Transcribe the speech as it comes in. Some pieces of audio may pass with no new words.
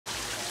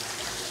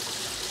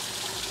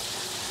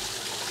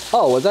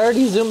Oh, was I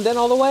already zoomed in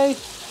all the way?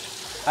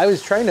 I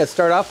was trying to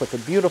start off with a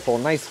beautiful,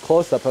 nice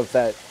close-up of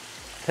that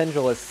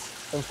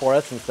pendulous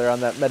inflorescence there on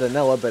that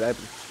metanilla, but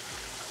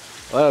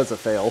well, that was a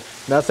fail.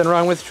 Nothing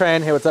wrong with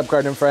trying. Hey, what's up,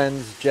 garden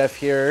friends? Jeff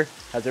here.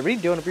 How's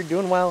everybody doing? If you're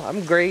doing well,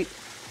 I'm great.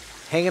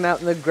 Hanging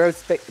out in the grow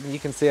space. You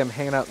can see I'm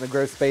hanging out in the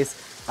grow space.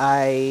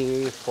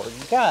 I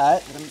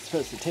forgot that I'm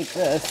supposed to take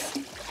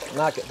this,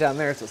 knock it down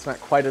there so it's not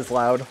quite as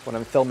loud when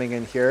I'm filming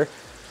in here.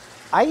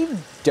 I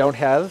don't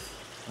have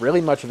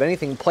really much of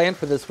anything planned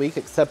for this week,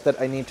 except that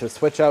I need to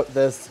switch out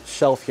this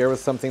shelf here with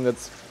something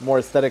that's more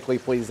aesthetically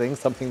pleasing,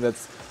 something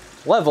that's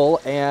level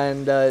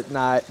and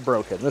not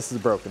broken. This is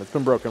broken. It's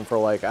been broken for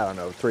like, I don't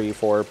know, 3,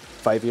 4,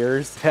 5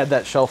 years. I've had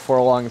that shelf for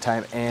a long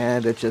time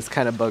and it just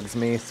kind of bugs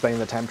me, spending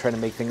the time trying to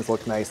make things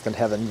look nice and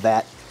having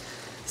that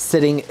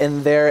sitting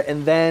in there.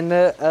 And then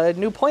a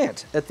new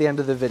plant at the end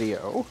of the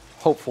video.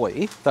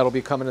 Hopefully that'll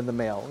be coming in the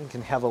mail and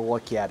can have a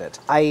look at it.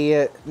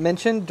 I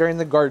mentioned during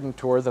the garden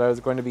tour that I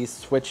was going to be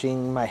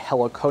switching my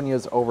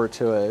heliconias over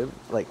to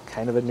a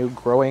kind of a new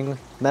growing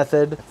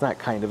method. It's not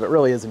kind of, it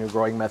really is a new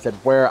growing method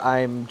where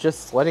I'm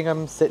just letting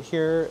them sit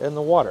here in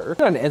the water.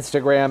 On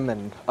Instagram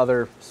and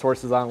other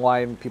sources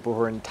online, people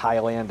who are in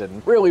Thailand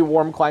and really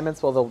warm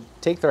climates, well, they'll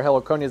take their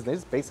heliconias and they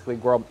just basically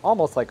grow them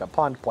almost like a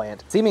pond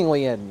plant,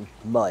 seemingly in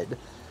mud,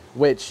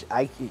 which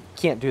I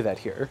can't do that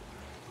here.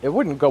 It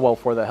wouldn't go well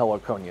for the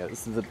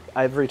heliconias.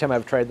 Every time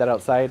I've tried that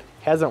outside,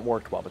 hasn't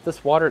worked well. But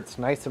this water, it's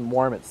nice and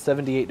warm. It's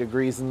 78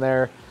 degrees in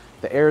there.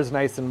 The air is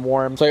nice and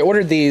warm. So I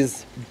ordered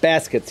these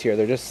baskets here.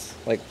 They're just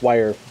like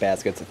wire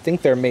baskets. I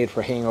think they're made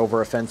for hanging over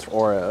a fence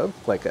or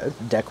like a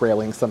deck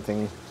railing,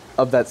 something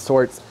of that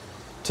sort.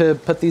 To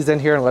put these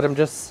in here and let them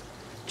just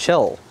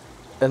chill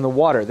in the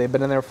water. They've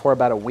been in there for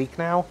about a week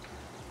now.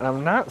 And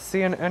I'm not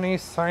seeing any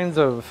signs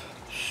of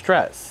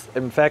stress.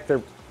 In fact,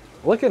 they're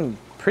looking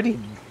pretty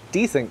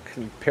decent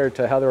compared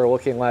to how they were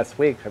looking last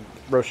week.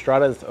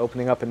 Rostrata is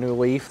opening up a new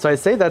leaf. So I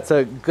say that's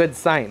a good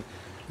sign.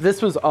 This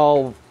was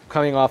all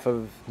coming off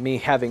of me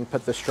having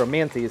put the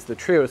Stromanthes, the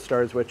trio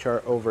stars, which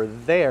are over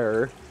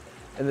there,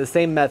 in the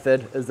same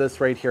method as this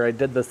right here. I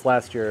did this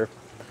last year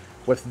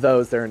with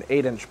those. They're in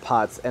 8-inch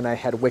pots, and I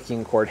had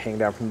wicking cord hanging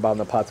down from the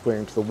bottom of the pots going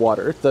into the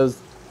water.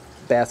 Those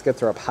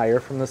baskets are up higher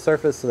from the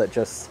surface, so that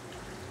just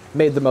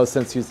made the most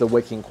sense to use the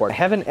wicking cord. I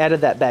haven't added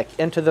that back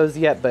into those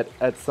yet, but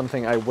that's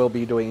something I will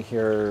be doing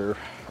here,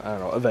 I don't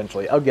know,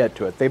 eventually. I'll get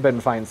to it. They've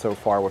been fine so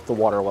far with the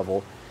water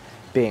level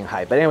being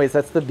high. But anyways,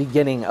 that's the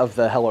beginning of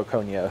the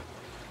heliconia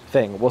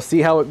thing. We'll see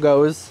how it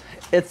goes.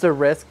 It's a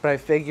risk, but I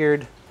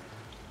figured,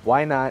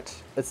 why not?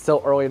 It's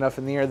still early enough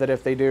in the year that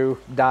if they do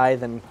die,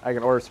 then I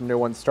can order some new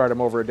ones, start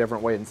them over a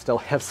different way, and still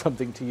have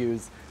something to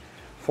use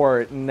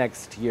for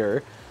next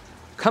year.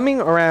 Coming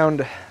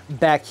around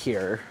back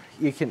here,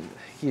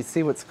 you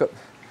see what's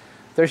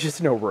there's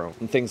just no room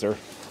and things are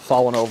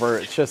falling over.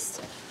 It's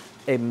just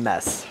a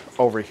mess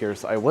over here.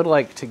 So I would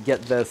like to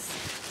get this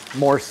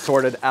more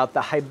sorted out.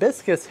 The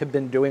hibiscus have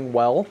been doing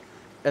well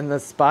in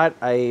this spot.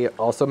 I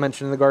also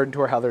mentioned in the garden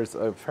tour how there's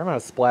a fair amount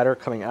of splatter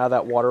coming out of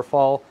that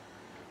waterfall,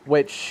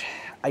 which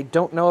I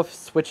don't know if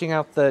switching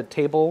out the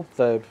table,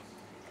 the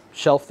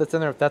shelf that's in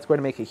there, if that's going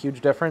to make a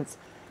huge difference.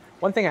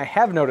 One thing I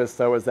have noticed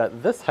though is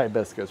that this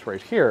hibiscus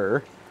right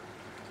here,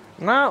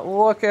 not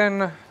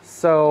looking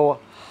so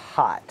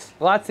hot.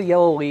 Lots of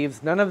yellow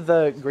leaves. None of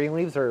the green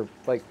leaves are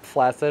like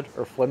flaccid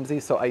or flimsy,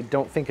 so I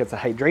don't think it's a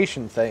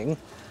hydration thing.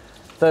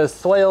 The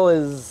soil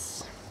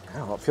is, I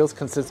don't know, it feels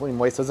consistently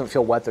moist, doesn't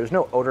feel wet. There's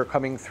no odor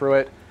coming through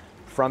it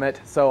from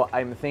it, so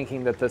I'm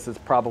thinking that this is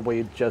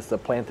probably just a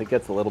plant that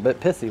gets a little bit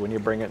pissy when you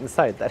bring it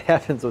inside. That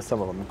happens with some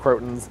of them.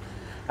 Crotons.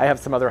 I have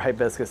some other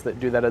hibiscus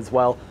that do that as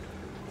well.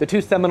 The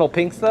two seminal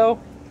pinks though,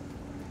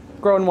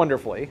 growing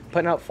wonderfully,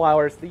 putting out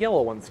flowers. The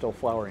yellow one's still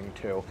flowering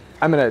too.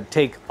 I'm gonna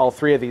take all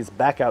 3 of these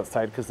back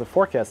outside because the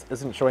forecast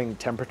isn't showing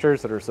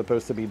temperatures that are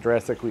supposed to be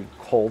drastically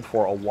cold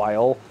for a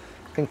while.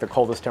 I think the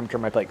coldest temperature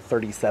might be like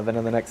 37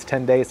 in the next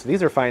 10 days. So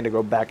these are fine to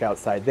go back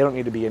outside. They don't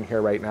need to be in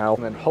here right now.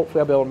 And then hopefully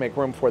I'll be able to make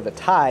room for the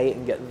Thai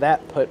and get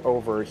that put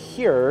over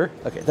here.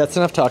 Okay, that's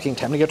enough talking.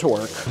 Time to get to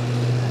work.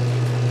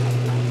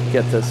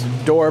 Get this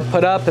door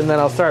put up and then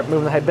I'll start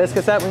moving the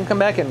hibiscus out and come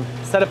back and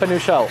set up a new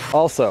shelf.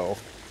 Also,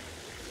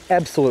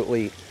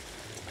 absolutely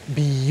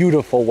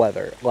beautiful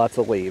weather. Lots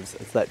of leaves.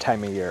 It's that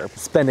time of year.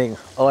 Spending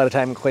a lot of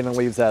time cleaning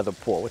leaves out of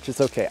the pool, which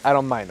is okay. I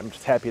don't mind. I'm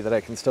just happy that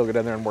I can still get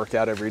in there and work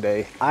out every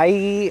day.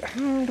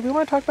 Do we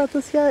want to talk about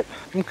this yet?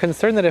 I'm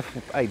concerned that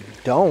if I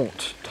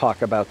don't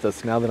talk about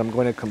this now, that I'm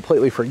going to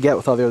completely forget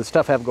with all the other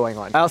stuff I have going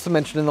on. I also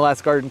mentioned in the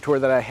last garden tour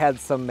that I had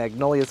some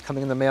magnolias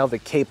coming in the mail, the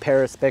Kay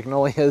Parris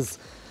Magnolias.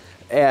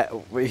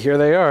 Here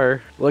they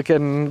are,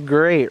 looking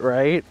great,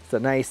 right? It's a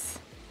nice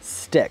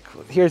stick.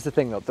 Here's the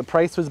thing though, the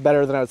price was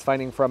better than I was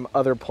finding from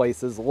other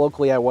places.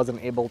 Locally, I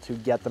wasn't able to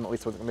get them, at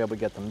least I wasn't gonna be able to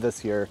get them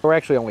this year. There were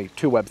actually only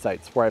 2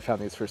 websites where I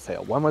found these for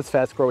sale. One was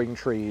Fast Growing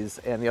Trees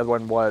and the other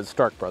one was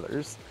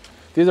Starkbros.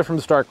 These are from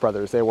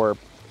Starkbros. They were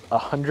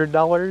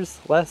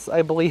 $100 less,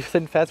 I believe,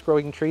 than Fast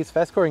Growing Trees.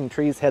 Fast Growing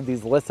Trees had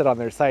these listed on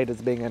their site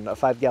as being in a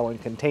 5-gallon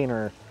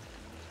container.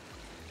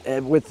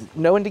 with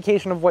no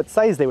indication of what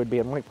size they would be.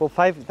 I'm like, well,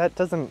 5, that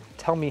doesn't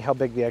tell me how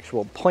big the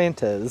actual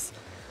plant is.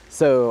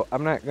 So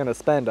I'm not gonna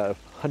spend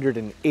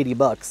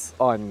 $180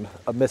 on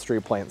a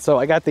mystery plant. So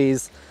I got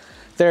these.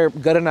 They're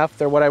good enough.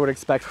 They're what I would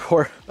expect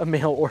for a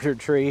mail order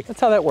tree. That's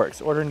how that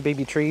works. Ordering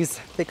baby trees.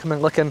 They come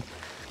in looking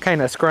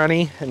kind of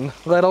scrawny and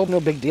little. No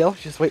big deal.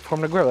 Just wait for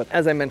them to grow it.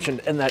 As I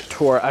mentioned in that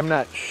tour, I'm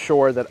not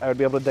sure that I would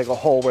be able to dig a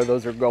hole where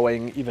those are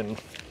going even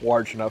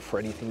large enough for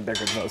anything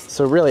bigger than those.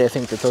 So really, I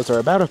think that those are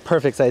about a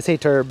perfect size. Hey,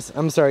 Turbs,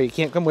 I'm sorry. You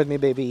can't come with me,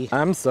 baby.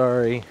 I'm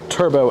sorry.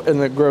 Turbo in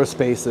the grow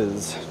space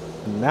is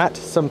not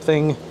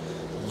something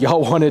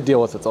y'all want to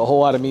deal with. It's a whole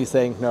lot of me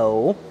saying,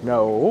 no,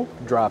 no,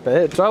 drop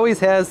it. It always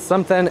has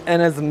something in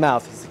his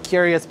mouth. He's a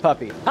curious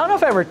puppy. I don't know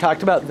if I ever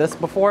talked about this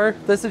before.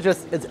 This is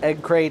just, it's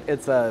egg crate.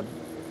 It's a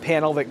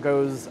panel that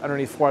goes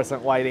underneath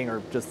fluorescent lighting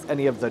or just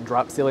any of the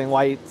drop ceiling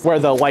lights where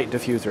the light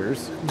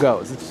diffusers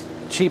goes. It's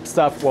cheap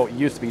stuff. Well, it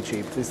used to be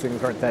cheap. These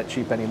things aren't that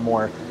cheap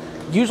anymore.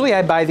 Usually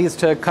I buy these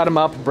to cut them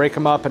up, break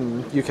them up,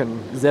 and you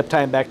can zip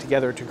tie them back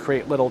together to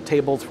create little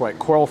tables for like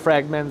coral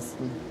fragments.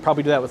 And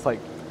probably do that with like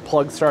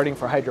plug starting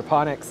for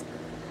hydroponics.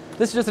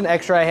 This is just an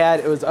extra I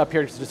had. It was up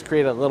here to just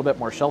create a little bit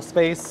more shelf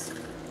space.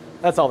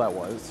 That's all that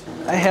was.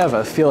 I have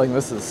a feeling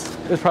there's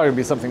probably gonna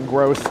be something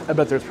gross. I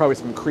bet there's probably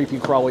some creepy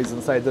crawlies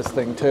inside this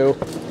thing too.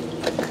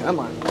 Come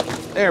on,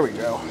 there we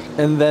go.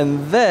 And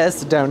then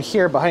this down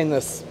here behind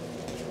this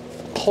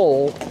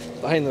hole,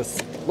 behind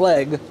this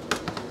leg,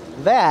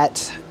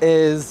 that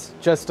is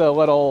just a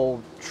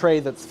little tray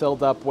that's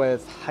filled up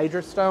with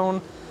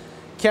hydrostone.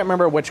 Can't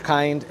remember which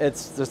kind.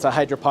 It's just a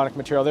hydroponic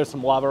material. There's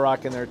some lava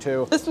rock in there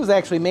too. This was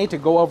actually made to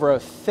go over a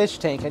fish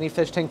tank, any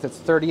fish tank that's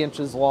 30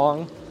 inches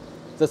long.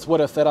 This would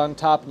have fit on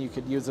top and you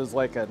could use as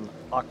like an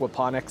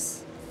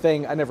aquaponics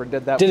thing. I never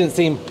did that. Didn't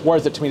seem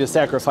worth it to me to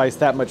sacrifice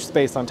that much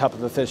space on top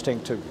of a fish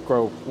tank to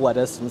grow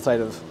lettuce inside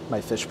of my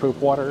fish poop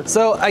water.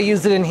 So I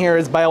used it in here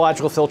as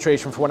biological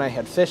filtration for when I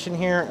had fish in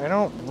here. I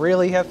don't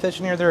really have fish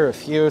in here. There are a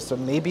few, so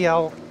maybe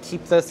I'll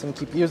keep this and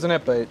keep using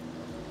it, but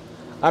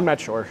I'm not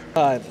sure.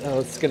 Oh,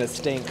 it's gonna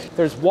stink.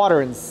 There's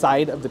water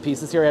inside of the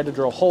pieces here. I had to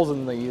drill holes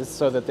in these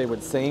so that they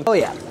would sink. Oh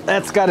yeah,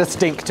 that's got a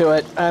stink to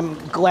it. I'm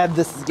glad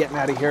this is getting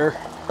out of here.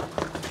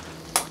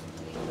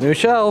 New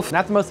shelf.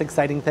 Not the most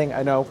exciting thing,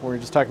 I know. We're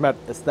just talking about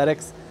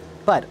aesthetics,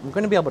 but I'm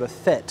gonna be able to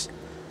fit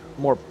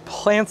more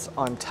plants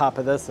on top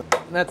of this. And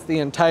that's the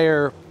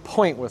entire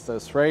point with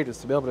this, right? Is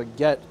to be able to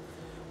get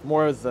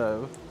more of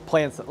the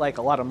plants that like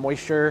a lot of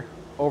moisture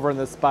over in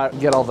this spot,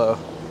 get all the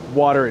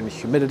water and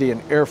humidity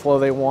and airflow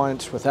they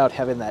want without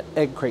having that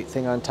egg crate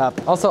thing on top.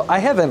 Also, I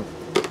haven't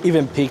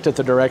even peeked at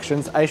the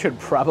directions. I should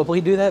probably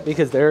do that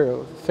because there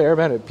are a fair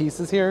amount of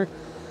pieces here.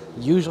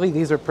 Usually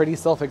these are pretty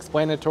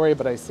self-explanatory,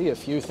 but I see a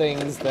few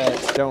things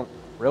that don't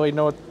really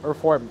know what they're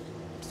for. I'm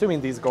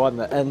assuming these go on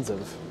the ends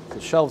of the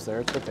shelves there.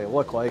 It's what they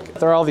look like.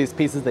 There are all these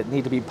pieces that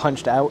need to be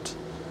punched out,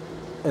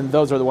 and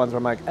those are the ones where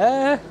I'm like,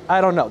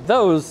 I don't know.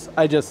 Those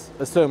I just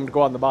assumed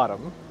go on the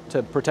bottom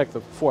to protect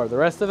the floor. The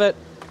rest of it,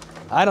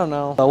 I don't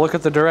know. I'll look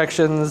at the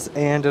directions,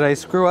 and did I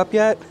screw up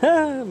yet?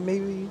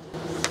 Maybe.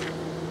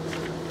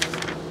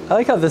 I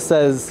like how this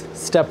says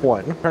step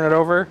 1. Turn it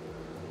over.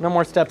 No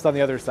more steps on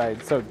the other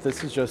side. So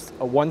this is just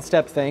a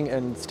one-step thing,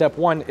 and step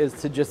 1 is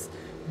to just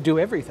do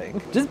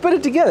everything. Just put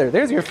it together.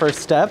 There's your first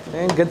step.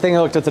 And good thing I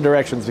looked at the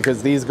directions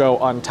because these go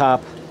on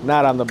top,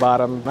 not on the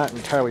bottom. Not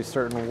entirely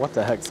certain what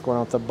the heck's going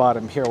on with the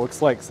bottom here.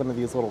 Looks like some of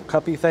these little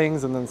cuppy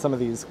things and then some of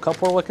these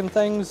coupler-looking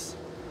things.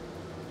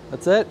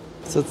 That's it.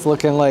 So it's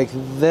looking like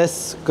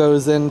this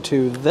goes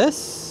into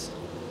this.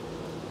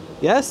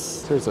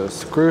 Yes, there's a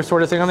screw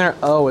sort of thing on there.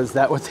 Oh, is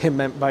that what they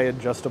meant by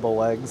adjustable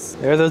legs?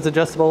 There are those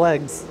adjustable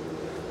legs.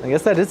 I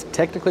guess that is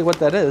technically what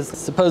that is.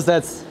 Suppose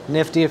that's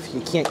nifty if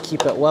you can't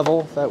keep it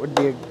level. That would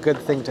be a good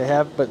thing to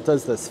have, but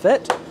does this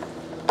fit?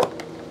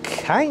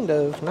 Kind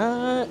of,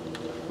 not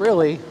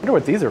really. I wonder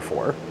what these are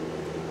for.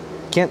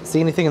 Can't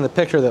see anything in the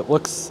picture that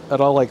looks at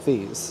all like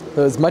these.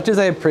 So as much as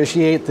I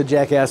appreciate the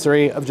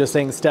jackassery of just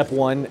saying step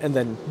 1 and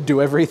then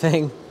do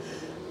everything,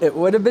 it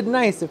would have been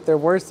nice if there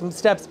were some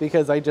steps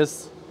because I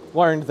just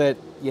learned that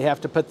you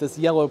have to put this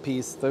yellow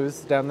piece,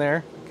 those down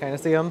there, kind of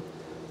see them?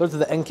 Those are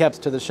the end caps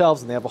to the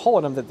shelves and they have a hole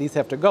in them that these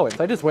have to go in.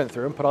 So I just went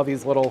through and put all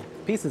these little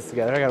pieces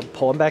together. I gotta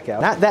pull them back out.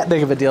 Not that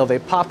big of a deal, they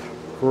pop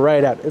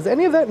right out. Is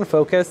any of that in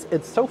focus?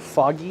 It's so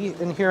foggy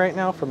in here right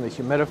now from the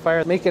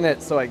humidifier, making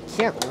it so I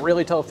can't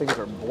really tell if things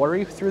are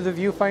blurry through the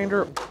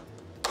viewfinder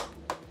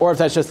or if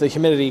that's just the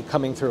humidity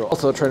coming through.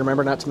 Also try to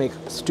remember not to make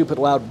stupid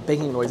loud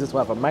banging noises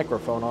while I have a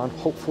microphone on.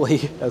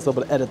 Hopefully I was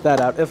able to edit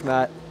that out. If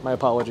not, my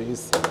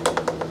apologies.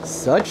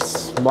 Such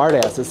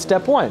smartasses.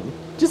 Step 1,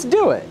 just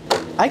do it.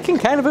 I can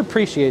kind of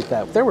appreciate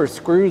that. If there were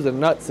screws and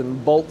nuts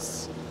and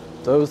bolts,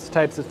 those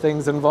types of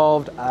things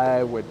involved,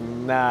 I would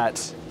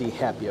not be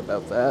happy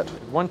about that.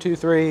 1, 2,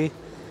 3,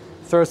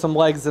 throw some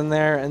legs in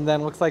there, and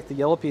then looks like the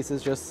yellow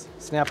pieces just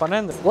snap on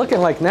in. It's looking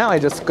like now I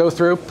just go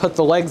through, put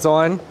the legs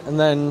on, and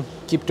then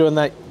keep doing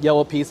that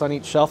yellow piece on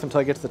each shelf until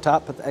I get to the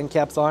top, put the end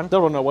caps on.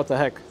 Still don't know what the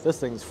heck this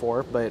thing's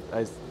for, but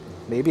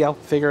maybe I'll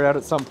figure it out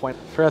at some point.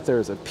 I forgot there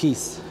was a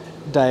piece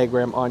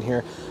diagram on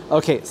here.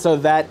 Okay, so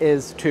that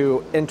is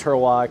to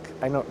interlock.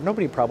 I know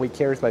nobody probably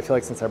cares, but I feel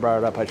like since I brought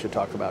it up, I should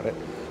talk about it.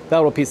 That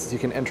little piece is you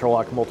can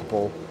interlock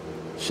multiple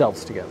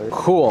shelves together.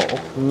 Cool,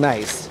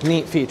 nice,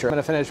 neat feature. I'm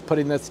gonna finish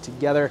putting this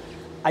together.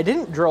 I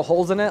didn't drill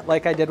holes in it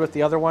like I did with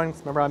the other ones.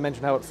 Remember I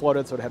mentioned how it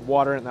floated, so it had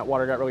water in it, and that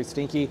water got really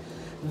stinky.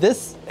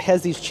 This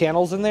has these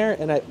channels in there,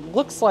 and it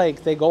looks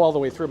like they go all the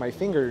way through. My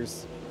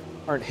fingers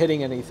aren't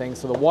hitting anything,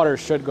 so the water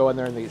should go in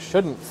there and they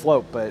shouldn't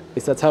float, but at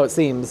least that's how it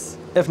seems.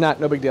 If not,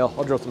 no big deal.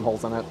 I'll drill some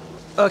holes in it.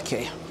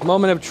 Okay,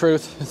 moment of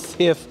truth.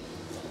 See if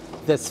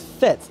this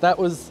fits. That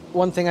was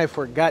one thing I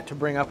forgot to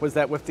bring up, was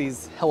that with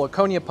these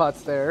heliconia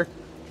pots there,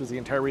 which was the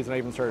entire reason I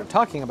even started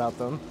talking about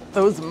them,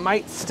 those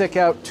might stick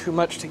out too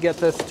much to get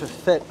this to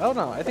fit. Oh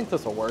no, I think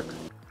this will work.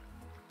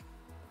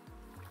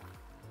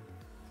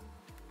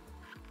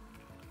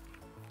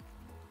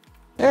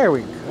 There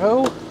we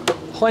go.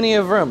 Plenty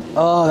of room.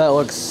 Oh, that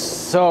looks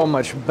so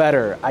much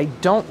better. I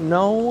don't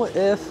know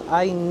if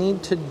I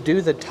need to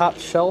do the top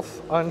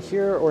shelf on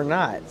here or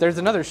not. There's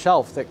another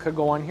shelf that could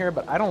go on here,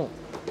 but I don't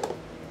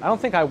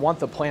think I want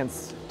the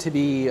plants to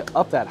be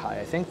up that high.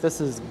 I think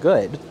this is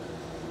good.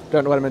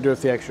 Don't know what I'm gonna do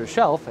with the extra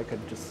shelf. I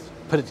could just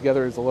put it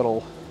together as a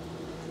little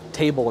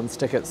table and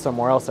stick it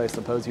somewhere else, I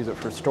suppose, use it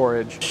for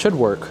storage. Should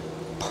work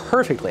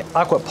perfectly.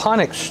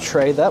 Aquaponics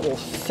tray, that will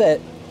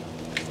fit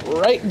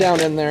right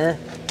down in there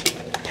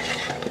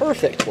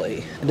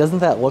perfectly. Doesn't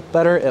that look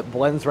better? It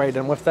blends right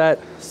in with that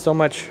so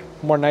much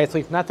more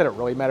nicely. Not that it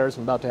really matters.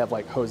 I'm about to have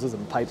like hoses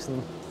and pipes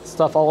and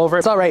stuff all over it.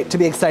 It's all right to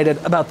be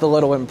excited about the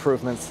little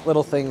improvements.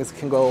 Little things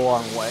can go a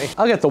long way.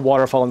 I'll get the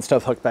waterfall and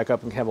stuff hooked back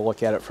up and have a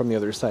look at it from the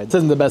other side. This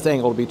isn't the best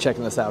angle to be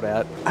checking this out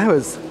at. I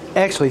was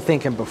actually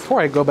thinking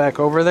before I go back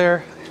over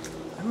there,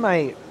 I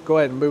might go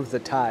ahead and move the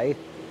tie,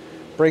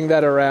 bring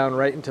that around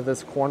right into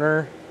this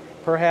corner,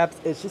 perhaps.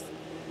 It's just,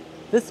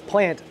 this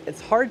plant, it's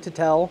hard to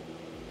tell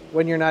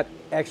when you're not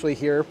actually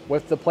here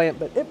with the plant,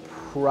 but it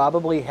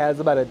probably has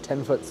about a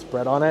 10-foot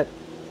spread on it.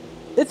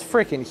 It's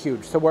freaking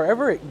huge. So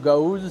wherever it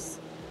goes,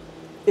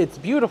 it's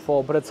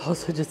beautiful, but it's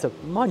also just a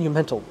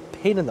monumental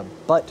pain in the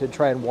butt to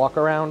try and walk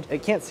around.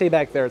 It can't stay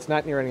back there. It's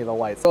not near any of the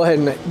lights. Go ahead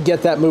and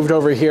get that moved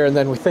over here, and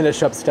then we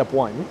finish up step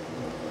one.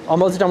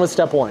 Almost done with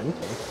step one.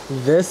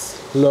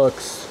 This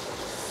looks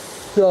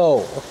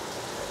so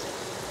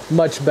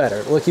much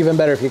better. Look even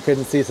better if you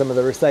couldn't see some of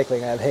the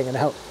recycling I have hanging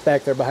out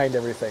back there behind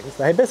everything.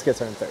 The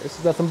hibiscus aren't there,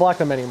 so doesn't block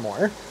them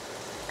anymore.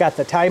 Got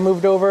the tie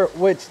moved over,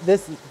 which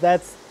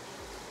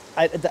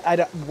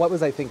what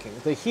was I thinking?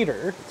 The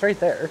heater, it's right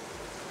there.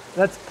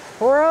 That's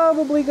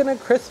probably gonna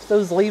crisp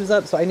those leaves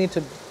up, so I need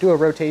to do a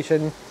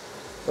rotation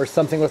or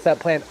something with that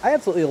plant. I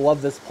absolutely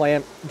love this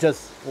plant,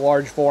 just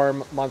large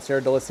form,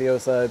 Monstera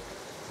deliciosa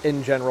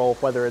in general,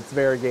 whether it's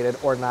variegated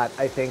or not,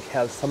 I think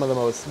has some of the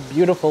most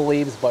beautiful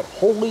leaves, but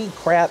holy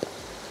crap,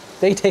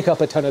 they take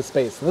up a ton of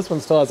space. And this one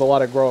still has a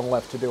lot of growing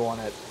left to do on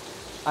it.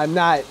 I'm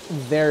not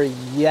there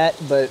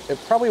yet, but it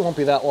probably won't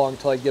be that long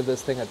until I give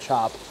this thing a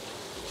chop,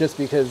 just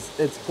because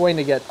it's going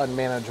to get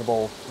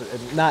unmanageable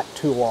in not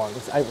too long.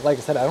 Like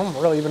I said, I don't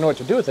really even know what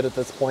to do with it at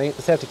this point.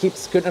 Just have to keep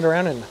scooting it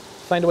around and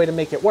find a way to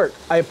make it work.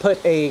 I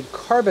put a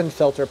carbon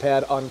filter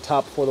pad on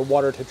top for the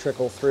water to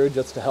trickle through,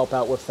 just to help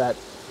out with that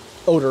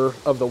odor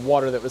of the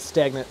water that was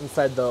stagnant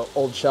inside the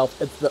old shelf.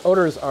 The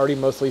odor is already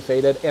mostly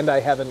faded, and I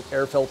have an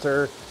air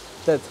filter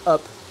that's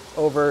up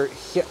over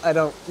here. I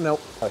don't know.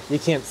 You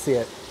can't see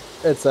it.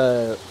 It's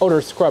a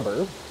odor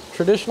scrubber,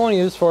 traditionally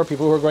used for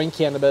people who are growing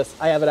cannabis.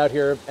 I have it out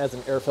here as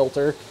an air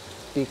filter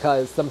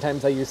because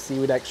sometimes I use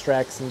seaweed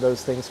extracts and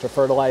those things to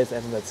fertilize,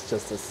 and it's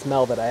just a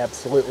smell that I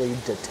absolutely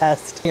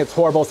detest. It's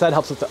horrible, so that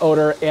helps with the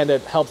odor, and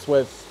it helps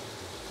with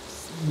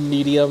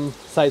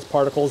medium-sized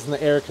particles in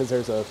the air because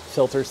there's a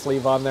filter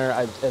sleeve on there.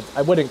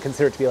 I wouldn't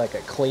consider it to be like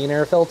a clean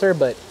air filter,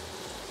 but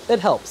it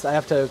helps. I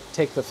have to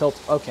take the filter.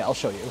 Okay, I'll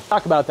show you.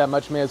 Talk about that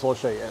much, may as well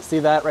show you. See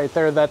that right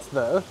there? That's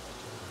the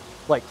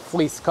like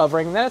fleece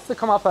covering. That has to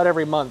come off about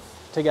every month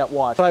to get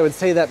washed. So I would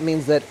say that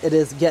means that it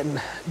is getting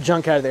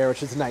junk out of there,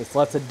 which is nice.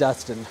 Lots of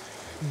dust and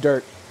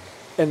dirt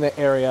in the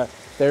area.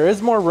 There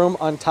is more room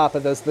on top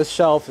of this. This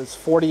shelf is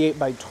 48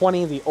 by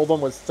 20. The old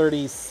one was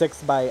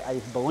 36 by, I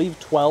believe,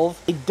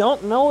 12. I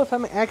don't know if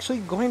I'm actually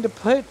going to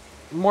put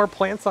more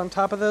plants on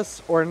top of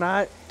this or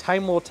not.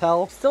 Time will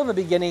tell. Still in the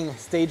beginning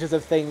stages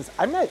of things.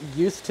 I'm not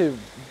used to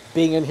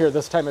being in here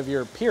this time of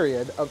year,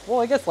 period. Well,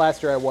 I guess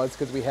last year I was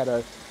because we had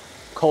a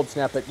cold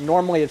snap, but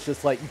normally it's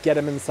just like get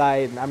them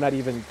inside, and I'm not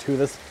even to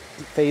this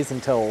phase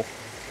until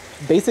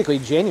basically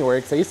January,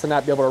 because I used to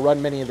not be able to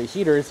run many of the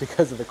heaters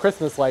because of the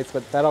Christmas lights,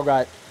 but that all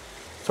got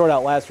sorted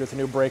out last year with a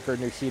new breaker,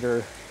 new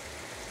heater,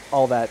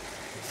 all that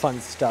fun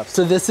stuff.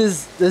 So this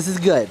is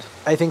good.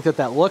 I think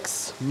that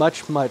looks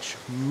much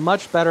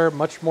better,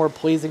 much more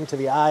pleasing to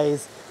the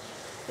eyes.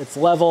 It's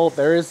level.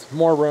 There is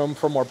more room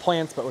for more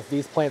plants, but with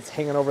these plants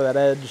hanging over that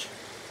edge,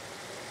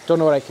 don't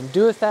know what I can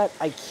do with that.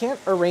 I can't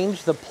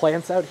arrange the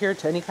plants out here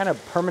to any kind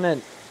of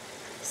permanent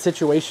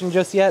situation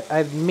just yet.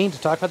 I mean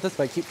to talk about this,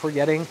 but I keep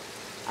forgetting.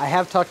 I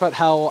have talked about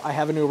how I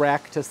have a new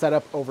rack to set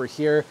up over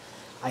here.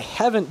 I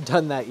haven't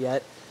done that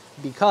yet.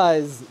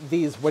 because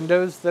these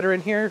windows that are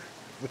in here,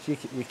 which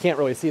you can't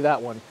really see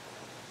that one,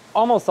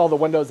 almost all the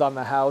windows on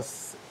the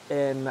house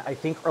in, I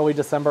think, early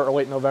December or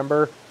late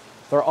November,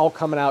 they're all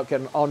coming out,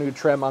 getting all new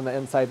trim on the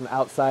inside and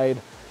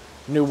outside,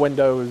 new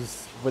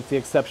windows, with the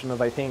exception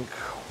of, I think,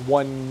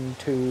 1,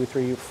 2,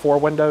 3, 4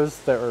 windows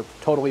that are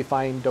totally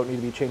fine, don't need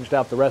to be changed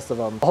out. The rest of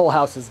them, the whole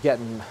house is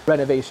getting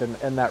renovation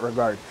in that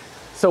regard.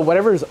 So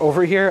whatever's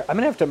over here, I'm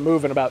gonna have to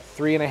move in about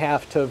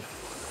 3.5 to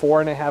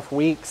 4.5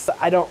 weeks.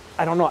 I don't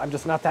know, I'm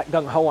just not that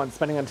gung-ho on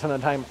spending a ton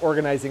of time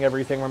organizing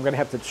everything. I'm gonna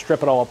have to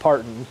strip it all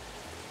apart and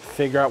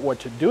figure out what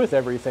to do with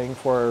everything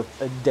for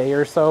a day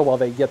or so while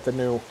they get the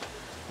new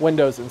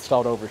windows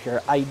installed over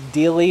here.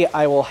 Ideally,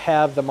 I will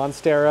have the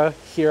Monstera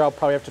here. I'll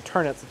probably have to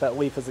turn it so that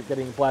leaf isn't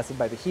getting blasted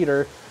by the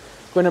heater.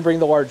 I'm going to bring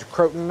the large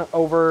croton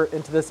over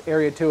into this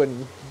area too,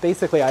 and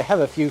basically I have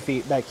a few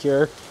feet back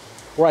here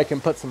where I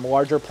can put some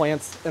larger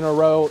plants in a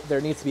row.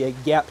 There needs to be a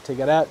gap to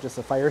get at, just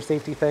a fire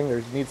safety thing.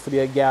 There needs to be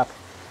a gap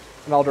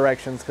in all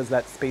directions because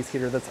that space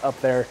heater that's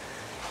up there.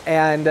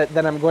 And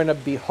then I'm going to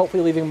be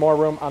hopefully leaving more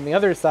room on the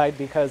other side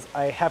because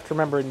I have to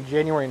remember in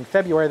January and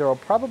February there will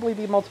probably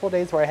be multiple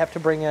days where I have to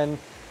bring in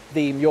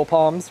the mule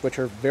palms, which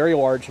are very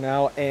large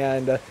now,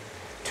 and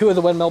 2 of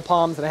the windmill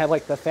palms, and I have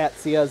like the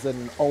fatsias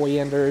and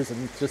oleanders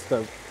and just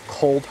the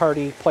cold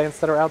hardy plants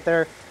that are out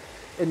there.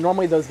 And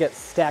normally those get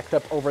stacked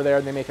up over there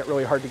and they make it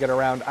really hard to get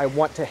around. I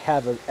want to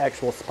have an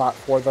actual spot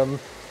for them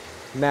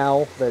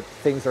now that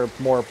things are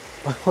more,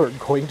 are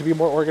going to be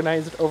more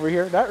organized over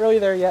here. Not really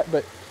there yet,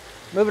 but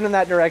moving in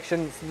that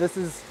direction. So this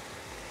is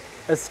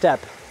a step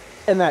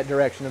in that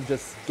direction of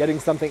just getting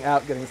something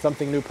out, getting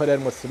something new put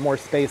in with some more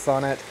space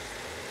on it.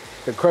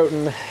 The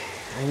croton,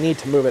 I need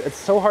to move it. It's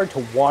so hard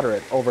to water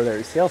it over there.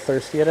 You see how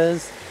thirsty it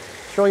is?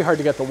 It's really hard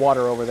to get the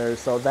water over there,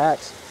 so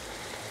that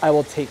I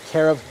will take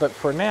care of. But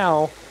for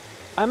now,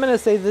 I'm gonna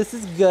say this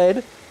is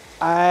good.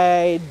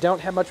 I don't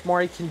have much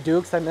more I can do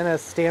because I'm in a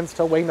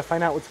standstill waiting to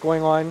find out what's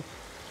going on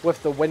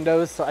with the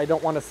windows, so I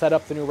don't want to set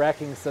up the new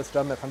racking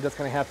system if I'm just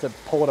gonna have to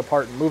pull it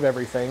apart and move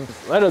everything.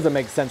 That doesn't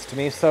make sense to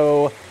me.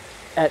 So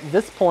at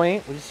this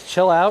point, we just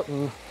chill out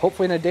and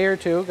hopefully in a day or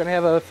two, gonna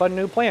have a fun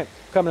new plant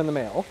coming in the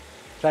mail.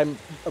 A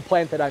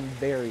plant that I'm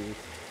very,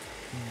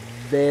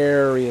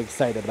 very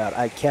excited about.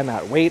 I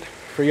cannot wait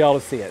for y'all to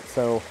see it.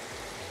 So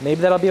maybe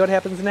that'll be what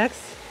happens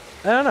next.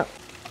 I don't know.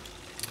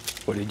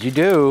 What did you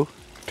do,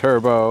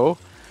 Turbo?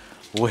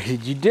 What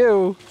did you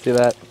do? See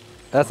that?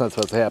 That's not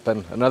supposed to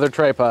happen. Another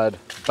tripod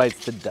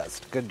bites the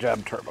dust. Good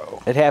job,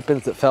 Turbo. It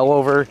happens. It fell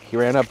over. He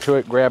ran up to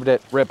it, grabbed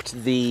it, ripped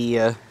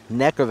the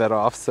neck of it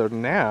off. So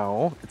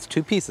now it's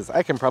 2 pieces.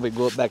 I can probably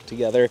glue it back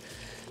together.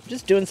 I'm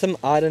just doing some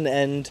odd and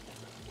end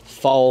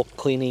fall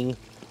cleaning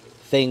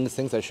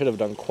things I should have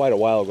done quite a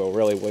while ago,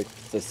 really,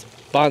 with this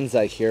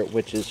bonsai here,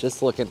 which is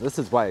just looking, this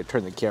is why I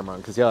turned the camera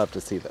on, because y'all have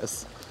to see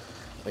this.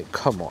 Like,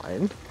 come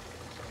on.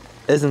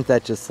 Isn't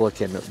that just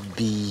looking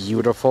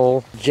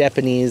beautiful?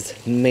 Japanese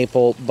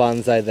maple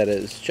bonsai that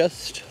is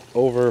just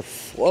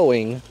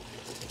overflowing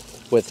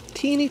with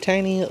teeny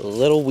tiny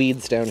little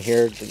weeds down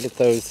here to get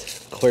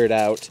those cleared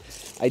out.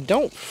 I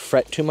don't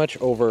fret too much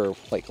over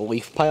like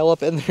leaf pile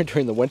up in there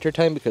during the winter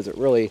time because it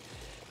really,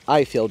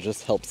 I feel,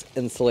 just helps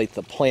insulate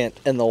the plant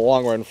in the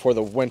long run for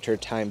the winter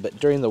time. But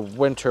during the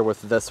winter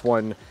with this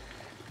one,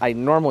 I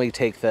normally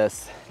take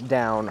this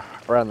down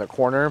around the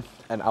corner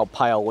and I'll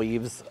pile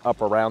leaves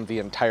up around the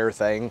entire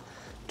thing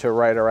to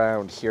right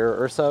around here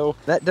or so.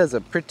 That does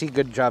a pretty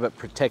good job at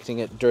protecting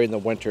it during the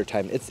winter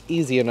time. It's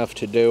easy enough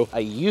to do. I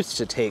used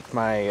to take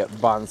my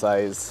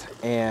bonsais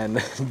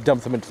and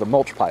dump them into the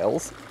mulch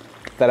piles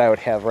that I would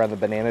have around the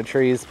banana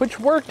trees, which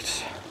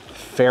worked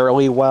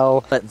fairly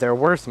well, but there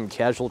were some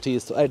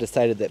casualties, so I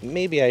decided that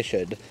maybe I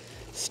should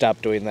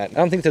stop doing that. I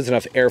don't think there's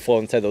enough airflow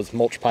inside those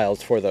mulch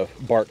piles for the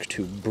bark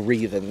to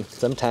breathe, and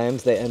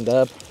sometimes they end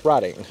up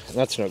rotting, and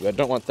that's no good.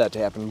 Don't want that to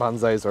happen.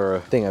 Bonsais are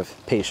a thing of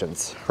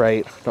patience,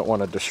 right? Don't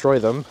want to destroy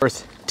them.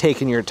 Worth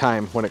taking your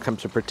time when it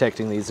comes to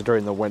protecting these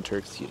during the winter,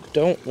 because you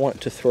don't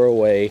want to throw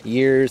away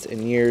years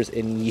and years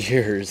and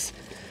years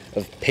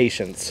of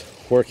patience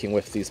working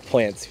with these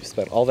plants. You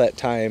spent all that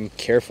time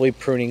carefully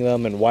pruning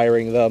them and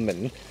wiring them,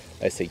 and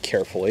I say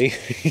carefully.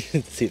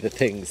 See the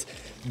things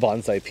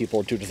bonsai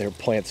people do to their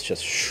plants,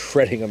 just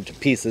shredding them to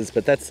pieces,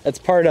 but that's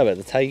part of it.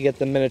 That's how you get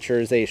the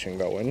miniaturization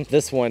going.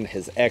 This one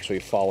has actually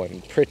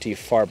fallen pretty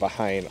far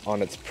behind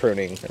on its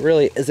pruning. There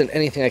really isn't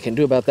anything I can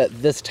do about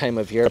that this time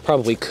of year. I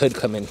probably could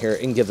come in here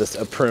and give this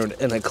a prune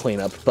and a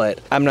cleanup, but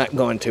I'm not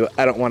going to.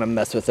 I don't want to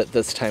mess with it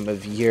this time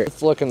of year.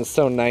 It's looking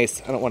so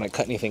nice. I don't want to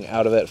cut anything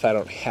out of it if I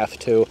don't have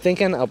to.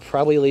 Thinking I'll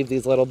probably leave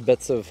these little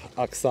bits of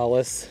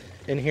oxalis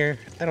in here.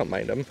 I don't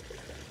mind them.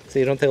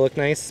 See, don't they look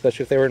nice?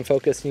 Especially if they were in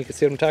focus and you can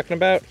see what I'm talking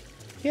about.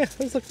 Yeah,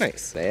 those look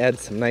nice. They add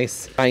some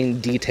nice fine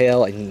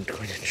detail. I'm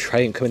going to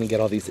try and come in and get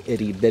all these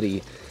itty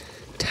bitty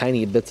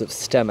tiny bits of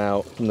stem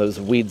out from those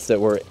weeds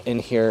that were in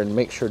here and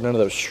make sure none of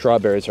those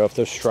strawberries are off.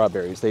 Those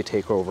strawberries, they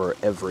take over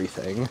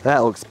everything.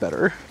 That looks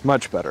better,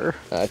 much better.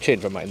 I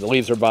changed my mind. The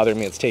leaves are bothering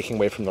me. It's taking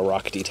away from the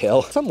rock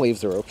detail. Some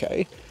leaves are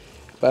okay,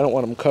 but I don't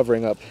want them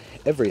covering up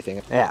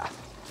everything. Yeah,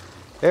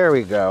 There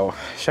we go.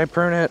 Should I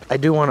prune it? I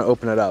do want to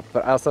open it up,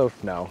 but also,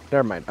 no,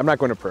 never mind. I'm not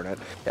going to prune it.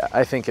 Yeah,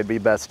 I think it'd be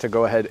best to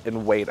go ahead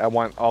and wait. I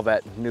want all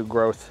that new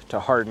growth to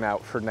harden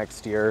out for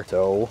next year.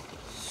 So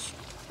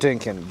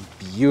stinking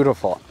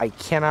beautiful. I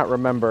cannot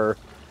remember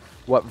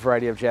what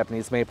variety of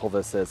Japanese maple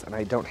this is, and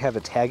I don't have a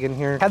tag in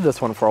here. I had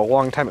this one for a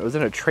long time. It was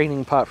in a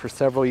training pot for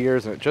several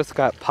years, and it just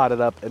got potted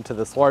up into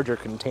this larger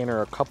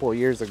container a couple of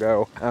years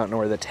ago. I don't know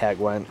where the tag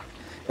went.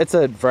 It's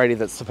a variety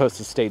that's supposed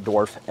to stay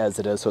dwarf as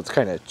it is, so it's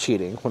kind of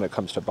cheating when it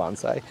comes to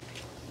bonsai.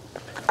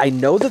 I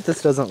know that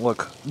this doesn't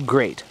look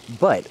great,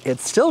 but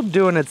it's still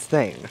doing its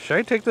thing. Should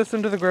I take this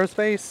into the grow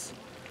space?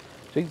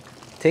 Should I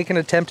take an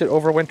attempt at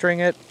overwintering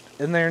it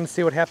in there and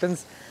see what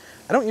happens?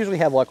 I don't usually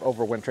have luck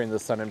overwintering the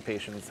sun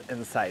impatiens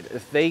inside.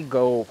 If they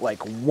go like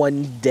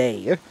one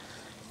day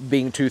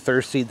being too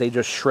thirsty, they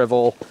just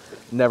shrivel,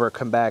 never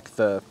come back.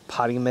 The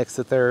potting mix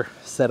that they're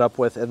set up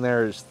with in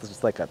there is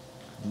just like a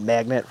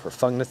magnet for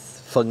fungus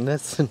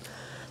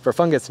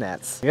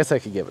gnats. I guess I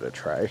could give it a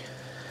try.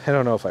 I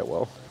don't know if I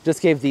will.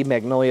 Just gave the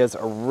magnolias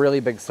a really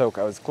big soak.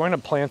 I was going to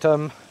plant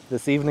them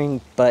this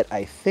evening, but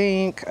I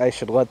think I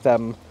should let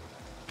them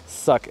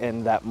suck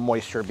in that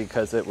moisture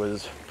because it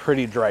was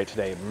pretty dry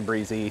today and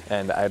breezy,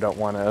 and I don't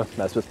want to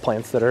mess with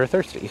plants that are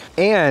thirsty.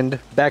 And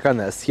back on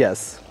this,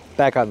 yes,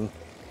 back on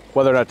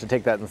whether or not to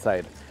take that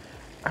inside.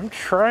 I'm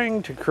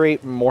trying to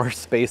create more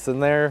space in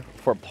there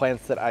for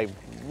plants that I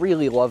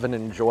really love and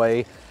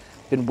enjoy.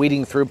 Been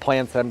weeding through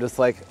plants that I'm just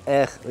like,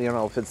 you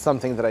know, if it's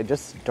something that I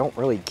just don't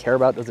really care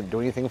about, doesn't do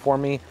anything for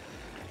me,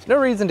 there's no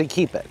reason to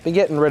keep it. Be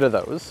getting rid of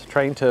those,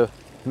 trying to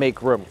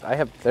make room.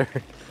 There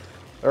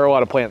are a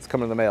lot of plants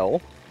coming in the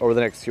mail over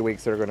the next few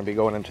weeks that are going to be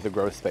going into the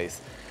grow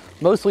space.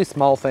 Mostly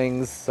small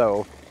things,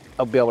 so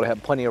I'll be able to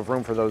have plenty of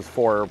room for those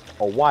for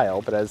a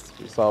while, but as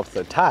you saw with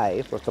the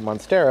Thai, with the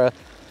Monstera,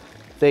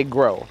 they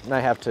grow, and I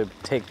have to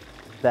take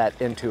that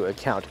into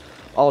account.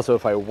 Also,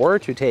 if I were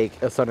to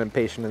take a sun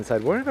impatient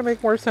inside, wouldn't it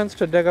make more sense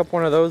to dig up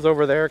one of those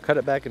over there, cut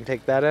it back and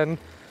take that in,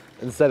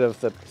 instead of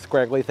the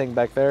scraggly thing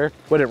back there?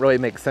 Wouldn't really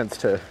make sense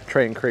to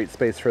try and create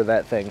space for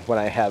that thing when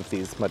I have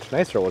these much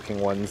nicer looking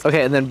ones.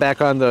 Okay, and then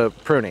back on the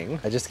pruning,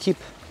 I just keep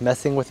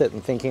messing with it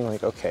and thinking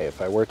like, okay,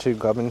 if I were to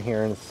come in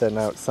here and thin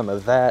out some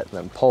of that and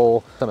then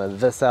pull some of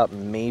this out,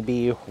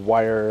 maybe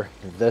wire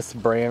this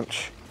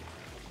branch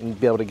and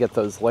be able to get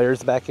those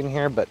layers back in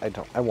here, but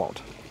I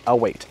won't. I'll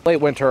wait. Late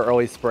winter,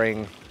 early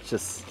spring,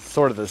 just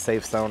sort of the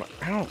safe zone.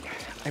 I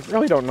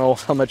really don't know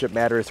how much it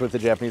matters with the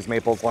Japanese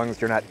maple as long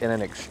as you're not in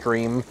an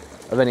extreme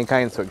of any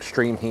kind, so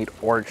extreme heat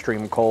or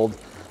extreme cold.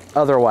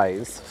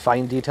 Otherwise,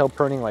 fine detail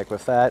pruning like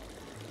with that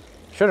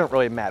shouldn't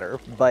really matter,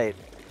 but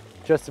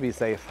just to be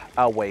safe,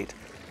 I'll wait.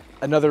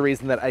 Another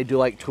reason that I do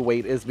like to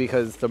wait is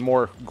because the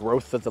more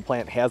growth that the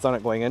plant has on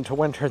it going into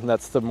winter, and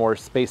that's the more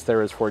space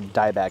there is for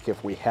dieback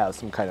if we have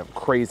some kind of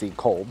crazy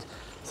cold.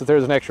 So if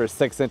there's an extra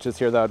 6 inches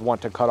here that I'd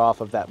want to cut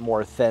off of that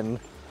more thin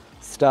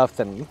stuff,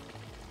 then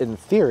in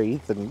theory,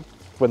 then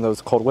when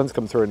those cold winds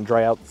come through and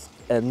dry out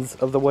ends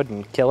of the wood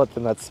and kill it,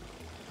 then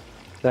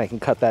I can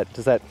cut that.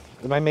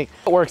 It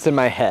works in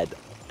my head.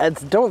 I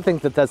don't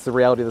think that that's the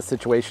reality of the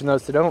situation though,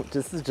 so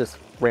this is just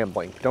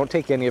rambling. Don't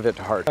take any of it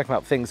to heart. Talking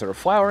about things that are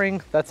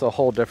flowering, that's a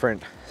whole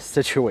different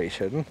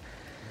situation.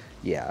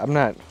 Yeah, I'm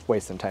not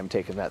wasting time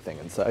taking that thing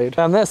inside.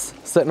 On this,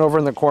 sitting over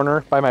in the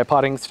corner by my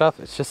potting stuff,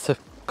 it's just a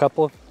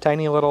couple of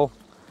tiny little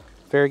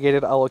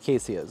variegated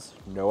alocaceas.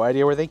 No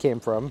idea where they came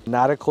from.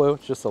 Not a clue.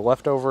 It's just a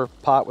leftover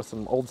pot with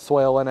some old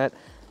soil in it.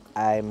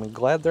 I'm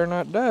glad they're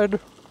not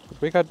dead.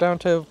 We got down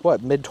to,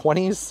 what,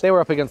 mid-20s? They were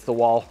up against the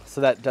wall,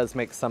 so that does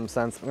make some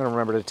sense. I'm going to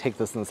remember to take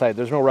this inside.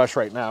 There's no rush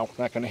right now. I'm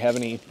not going to have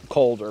any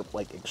cold or,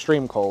 like,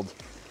 extreme cold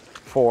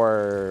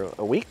for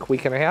a week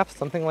and a half,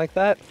 something like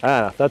that. I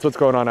don't know. That's what's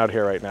going on out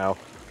here right now.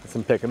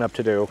 Some picking up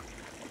to do.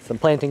 Some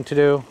planting to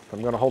do.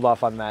 I'm going to hold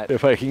off on that.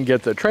 If I can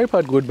get the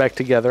tripod glued back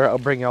together, I'll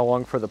bring you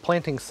along for the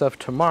planting stuff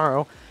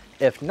tomorrow.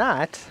 If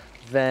not,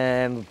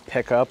 then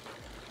pick up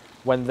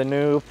when the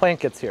new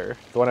plant gets here,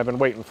 the one I've been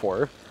waiting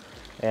for.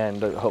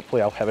 And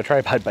hopefully I'll have a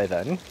tripod by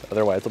then.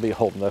 Otherwise, I'll be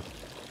holding the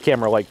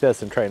camera like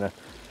this and trying to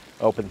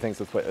open things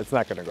with it. It's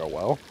not going to go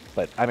well,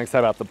 but I'm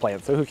excited about the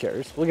plant, so who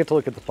cares? We'll get to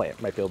look at the plant.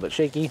 Might feel a bit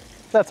shaky.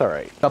 That's all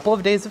right. A couple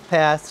of days have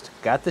passed.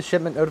 Got the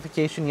shipment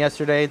notification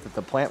yesterday that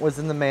the plant was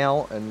in the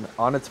mail and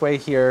on its way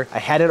here. I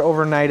had it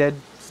overnighted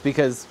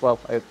because, well,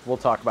 we'll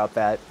talk about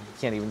that.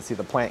 You can't even see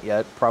the plant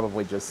yet.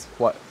 Probably just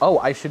what? Oh,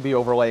 I should be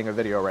overlaying a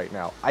video right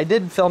now. I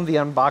did film the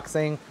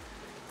unboxing.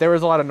 There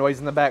was a lot of noise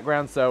in the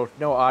background, so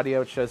no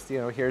audio. It's just,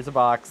 here's a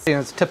box.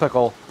 It's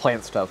typical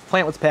plant stuff.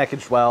 Plant was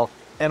packaged well,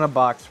 in a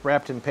box,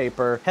 wrapped in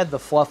paper. Had the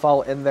fluff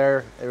all in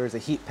there. There was a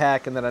heat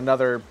pack and then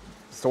another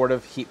sort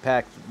of heat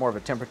pack, more of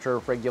a temperature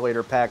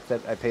regulator pack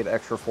that I paid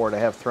extra for to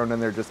have thrown in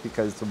there just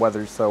because the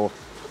weather's so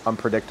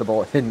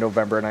unpredictable in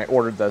November, and I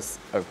ordered this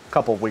a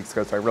couple of weeks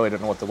ago, so I really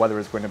didn't know what the weather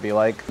was going to be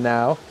like.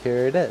 Now,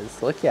 here it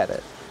is. Look at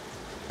it.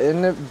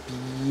 Isn't it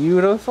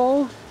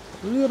beautiful?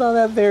 Look at all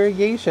that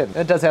variegation.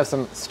 It does have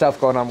some stuff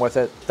going on with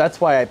it.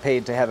 That's why I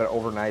paid to have it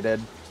overnighted.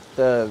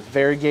 The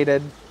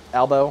variegated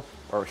Albo,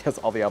 or I guess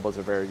all the Albos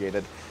are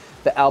variegated.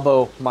 The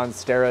Albo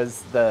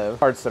Monsteras, the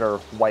parts that are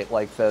white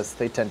like this,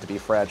 they tend to be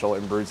fragile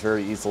and bruise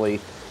very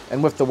easily.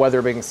 And with the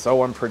weather being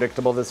so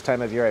unpredictable this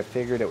time of year, I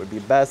figured it would be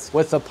best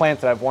with a plant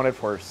that I've wanted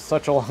for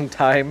such a long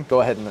time, go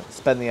ahead and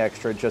spend the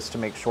extra just to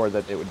make sure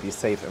that it would be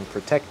safe and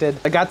protected.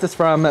 I got this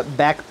from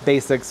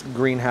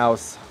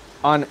BackBasicsGreenhouse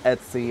on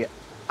Etsy.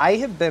 I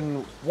have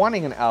been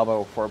wanting an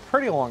Albo for a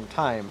pretty long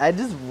time. I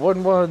just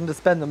wouldn't want to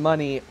spend the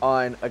money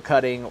on a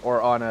cutting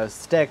or on a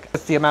stick.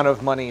 With the amount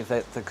of money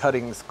that the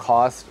cuttings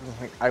cost,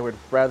 I would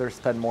rather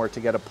spend more to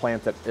get a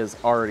plant that is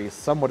already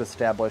somewhat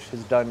established,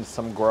 has done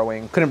some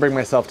growing. Couldn't bring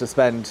myself to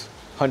spend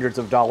hundreds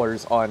of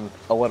dollars on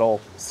a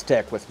little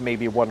stick with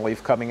maybe one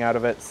leaf coming out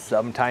of it.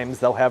 Sometimes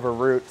they'll have a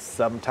root,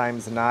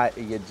 sometimes not.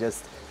 You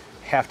just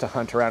have to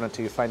hunt around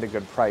until you find a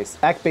good price.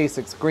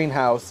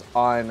 BackBasicsGreenhouse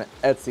on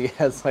Etsy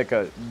has like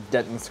a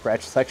dent and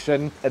scratch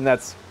section, and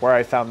that's where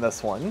I found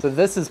this one. So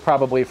this is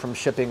probably from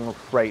shipping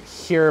right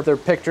here. Their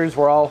pictures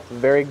were all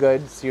very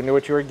good, so you knew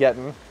what you were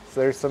getting.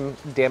 So there's some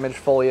damaged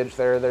foliage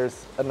there.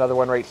 There's another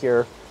one right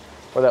here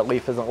where that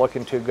leaf isn't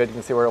looking too good. You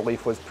can see where a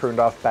leaf was pruned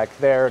off back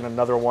there, and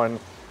another one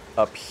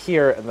up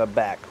here in the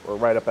back, or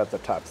right up at the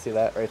top. See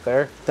that right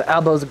there? The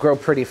Albos grow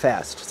pretty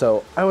fast,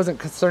 so I wasn't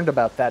concerned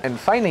about that. And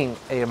finding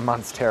a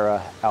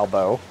Monstera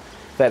Albo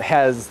that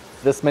has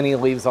this many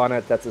leaves on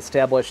it, that's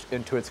established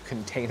into its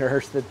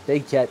containers, that they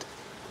get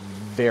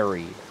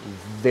very,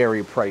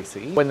 very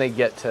pricey when they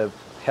get to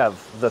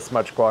have this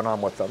much going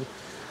on with them.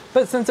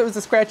 But since it was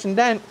a scratch and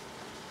dent,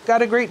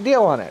 got a great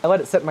deal on it. I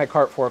let it sit in my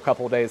cart for a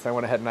couple of days, and I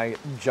went ahead and I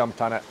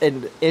jumped on it.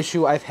 An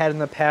issue I've had in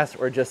the past,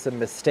 or just a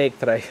mistake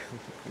that I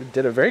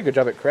did a very good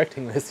job at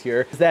correcting this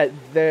year, is that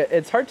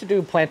it's hard to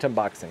do plant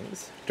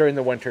unboxings during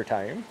the winter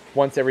time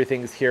once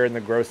everything's here in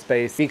the grow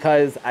space,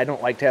 because I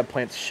don't like to have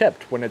plants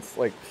shipped when it's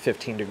like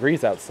 15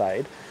 degrees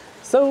outside.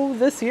 So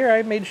this year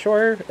I made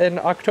sure in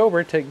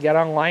October to get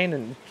online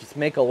and just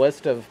make a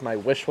list of my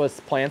wish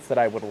list plants that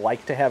I would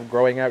like to have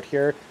growing out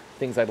here,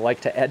 things I'd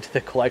like to add to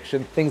the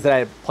collection, things that I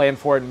had planned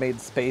for and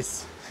made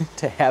space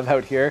to have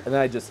out here. And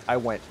then I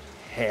went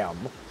ham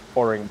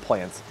ordering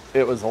plants.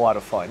 It was a lot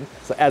of fun.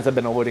 So as I've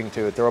been alluding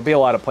to, there will be a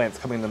lot of plants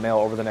coming in the mail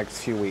over the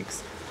next few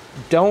weeks.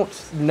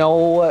 Don't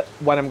know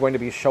when I'm going to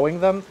be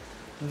showing them.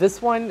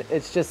 This one,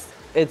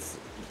 it's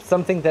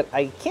something that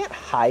I can't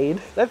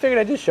hide. I figured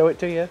I'd just show it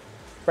to you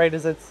right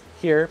as it's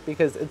here,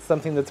 because it's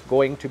something that's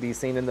going to be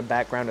seen in the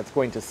background. It's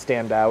going to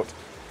stand out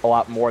a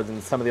lot more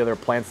than some of the other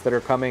plants that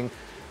are coming.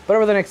 But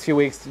over the next few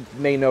weeks, you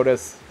may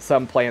notice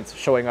some plants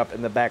showing up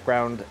in the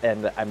background,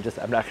 and I'm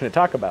not going to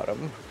talk about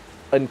them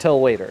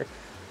until later.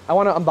 I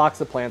want to unbox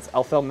the plants.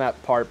 I'll film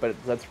that part,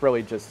 but that's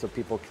really just so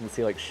people can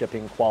see like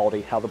shipping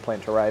quality, how the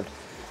plant arrived.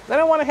 Then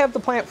I want to have the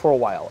plant for a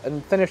while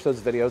and finish those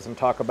videos and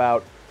talk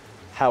about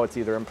how it's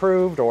either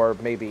improved or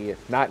maybe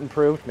not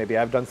improved. Maybe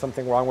I've done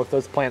something wrong with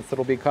those plants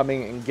that'll be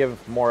coming, and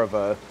give more of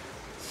a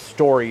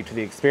story to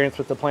the experience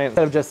with the plant,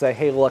 instead of just say,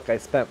 hey, look, I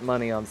spent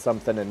money on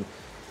something and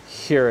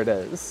here it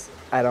is.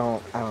 I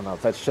don't know.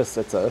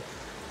 It's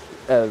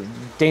a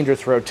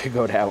dangerous road to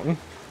go down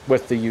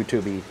with the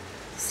YouTube-y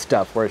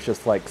stuff, where it's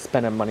just like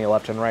spending money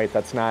left and right.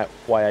 That's not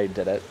why I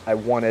did it. I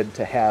wanted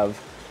to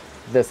have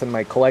this in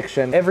my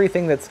collection.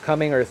 Everything that's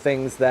coming are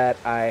things that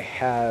I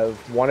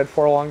have wanted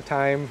for a long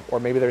time, or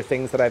maybe they're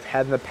things that I've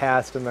had in the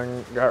past and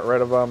then got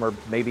rid of them, or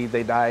maybe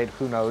they died.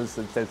 Who knows?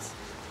 It's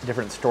a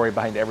different story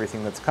behind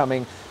everything that's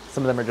coming.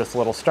 Some of them are just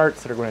little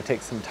starts that are going to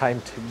take some time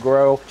to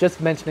grow.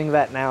 Just mentioning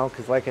that now,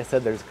 because like I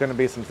said, there's going to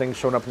be some things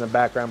showing up in the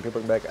background. People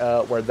are going to be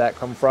like, where'd that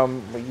come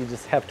from? But you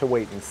just have to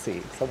wait and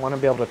see. So I want to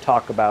be able to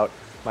talk about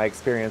my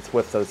experience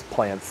with those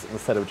plants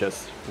instead of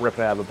just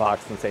ripping it out of the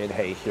box and saying,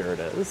 hey, here it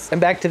is. And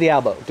back to the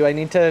Albo. Do I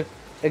need to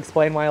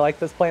explain why I like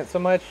this plant so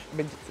much? I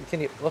mean, can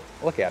you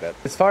look at it?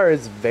 As far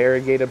as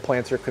variegated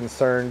plants are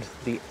concerned,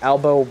 the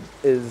Albo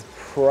is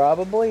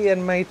probably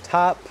in my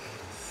top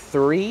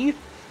 3.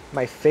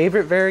 My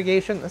favorite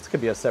variegation, this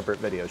could be a separate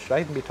video. Should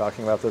I even be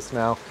talking about this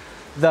now?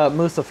 The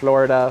Musa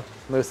Florida,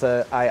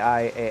 Musa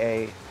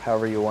IIAA,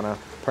 however you want to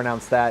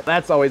pronounce that.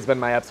 That's always been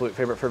my absolute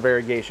favorite for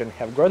variegation.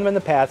 Have grown them in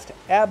the past.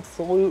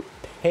 Absolute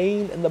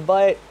pain in the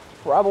butt.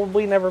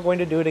 Probably never going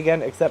to do it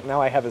again, except now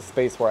I have a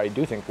space where I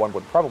do think one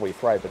would probably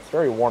thrive. It's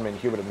very warm and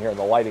humid in here, and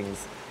the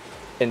lighting's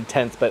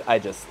intense, but I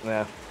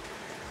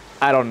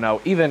don't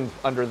know. Even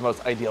under the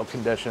most ideal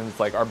conditions,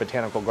 like our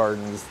botanical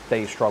gardens,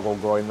 they struggle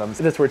growing them.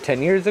 This were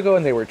 10 years ago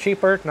and they were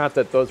cheaper. Not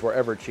that those were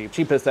ever cheap.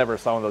 Cheapest ever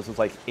saw one of those was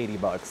like 80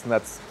 bucks.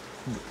 And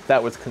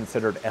that was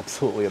considered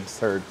absolutely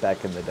absurd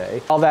back in the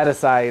day. All that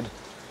aside,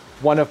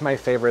 one of my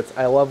favorites.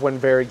 I love when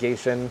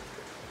variegation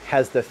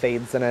has the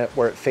fades in it,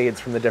 where it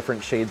fades from the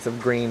different shades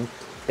of green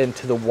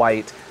into the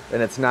white.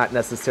 And it's not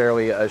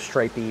necessarily a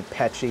stripy,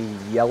 patchy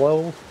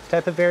yellow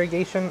type of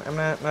variegation. I'm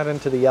not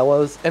into the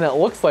yellows. And it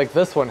looks like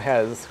this one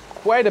has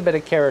quite a bit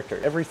of character.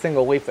 Every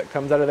single leaf that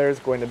comes out of there is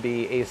going to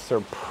be a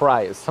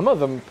surprise. Some of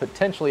them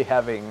potentially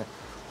having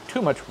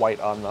too much white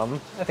on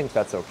them. I think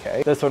that's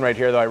okay. This one right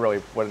here, though, I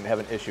really wouldn't have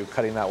an issue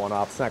cutting that one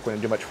off. It's not going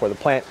to do much for the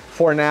plant.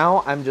 For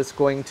now, I'm just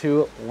going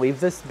to leave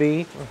this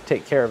be,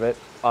 take care of it,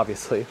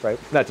 obviously, right?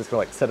 Not just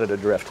going to like set it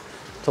adrift.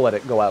 to let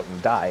it go out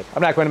and die.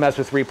 I'm not going to mess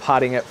with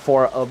repotting it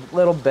for a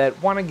little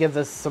bit. Want to give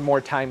this some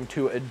more time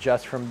to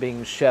adjust from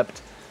being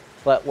shipped.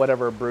 Let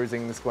whatever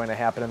bruising is going to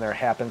happen in there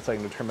happen so I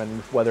can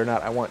determine whether or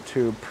not I want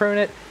to prune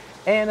it.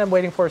 And I'm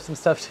waiting for some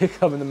stuff to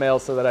come in the mail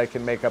so that I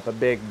can make up a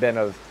big bin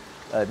of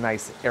a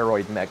nice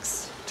aeroid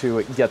mix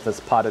to get this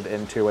potted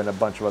into, and a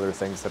bunch of other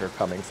things that are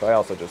coming. So I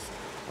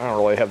don't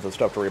really have the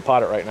stuff to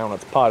repot it right now when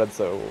it's potted,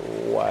 so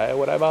why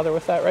would I bother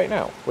with that right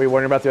now? Were you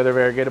wondering about the other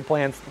variegated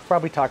plants? We'll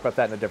probably talk about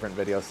that in a different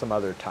video some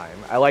other time.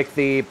 I like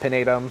the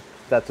pinnatum,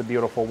 that's a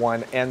beautiful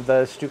one, and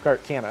the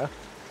Stuttgart canna.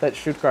 That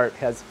Stuttgart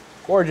has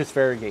gorgeous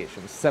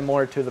variegation,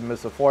 similar to the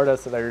Mousse of Florida,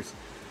 so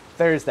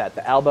there's that.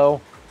 The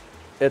Albo,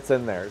 it's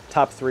in there.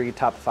 Top 3,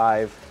 top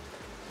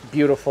 5.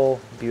 Beautiful,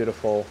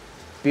 beautiful,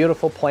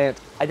 beautiful plant.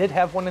 I did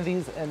have one of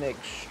these an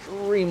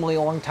extremely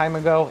long time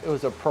ago. It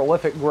was a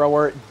prolific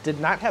grower. Did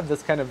not have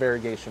this kind of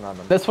variegation on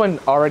them. This one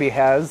already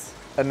has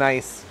a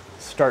nice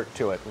start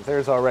to it.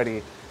 There's already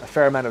a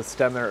fair amount of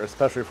stem there,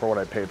 especially for what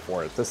I paid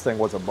for it. This thing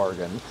was a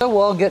bargain. So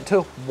we'll get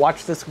to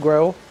watch this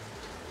grow,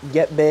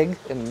 get big,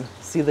 and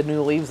see the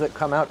new leaves that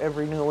come out.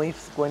 Every new leaf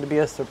is going to be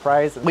a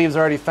surprise. Leaves are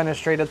already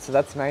fenestrated, so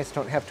that's nice.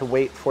 Don't have to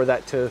wait for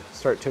that to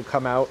start to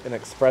come out and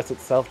express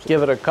itself. Just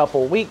give it a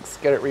couple weeks,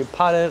 get it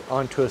repotted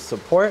onto a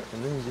support,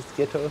 and then you just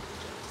get to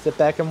sit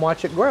back and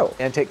watch it grow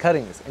and take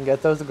cuttings and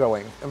get those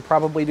going, and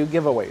probably do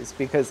giveaways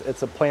because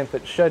it's a plant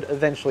that should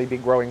eventually be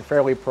growing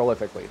fairly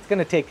prolifically. It's going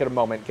to take it a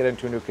moment, get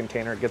into a new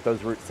container, get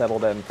those roots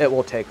settled in. It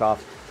will take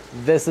off.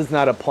 This is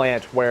not a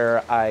plant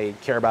where I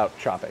care about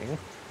chopping.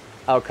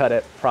 I'll cut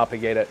it,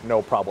 propagate it,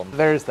 no problem.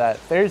 There's that.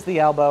 There's the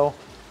Albo.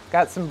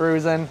 Got some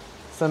bruising,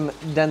 some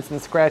dents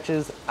and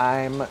scratches.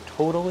 I'm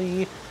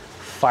totally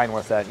fine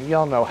with that.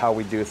 Y'all know how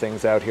we do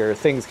things out here.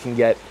 Things can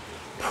get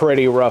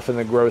pretty rough in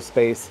the grow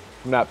space.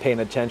 I'm not paying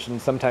attention.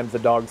 Sometimes the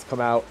dogs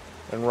come out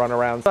and run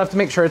around. So I have to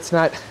make sure it's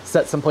not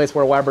set someplace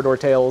where Labrador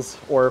tails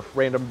or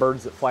random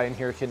birds that fly in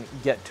here can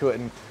get to it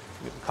and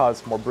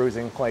cause more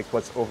bruising like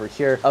what's over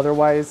here.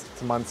 Otherwise,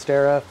 it's a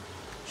Monstera.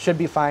 Should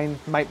be fine.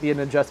 Might be an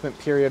adjustment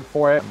period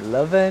for it. I'm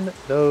loving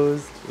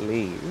those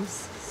leaves.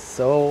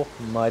 So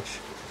much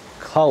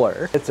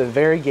color. It's a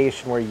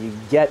variegation where you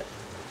get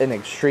an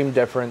extreme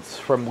difference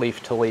from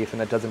leaf to leaf,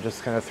 and it doesn't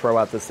just kind of throw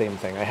out the same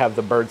thing. I have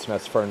the bird's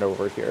nest fern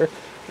over here,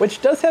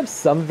 which does have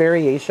some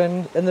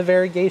variation in the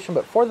variegation,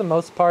 but for the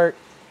most part,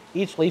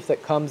 each leaf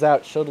that comes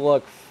out should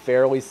look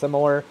fairly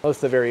similar. Most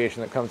of the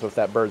variation that comes with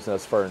that bird's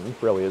nest fern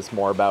really is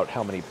more about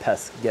how many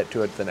pests get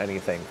to it than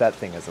anything. That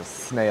thing is a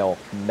snail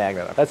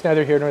magnet. That's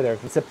neither here nor there. You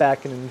can sit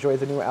back and enjoy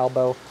the new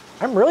Albo.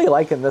 I'm really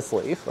liking this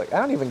leaf. Like, I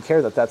don't even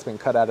care that that's been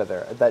cut out of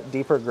there. That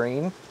deeper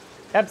green,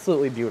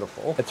 absolutely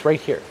beautiful. It's right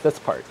here, this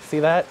part. See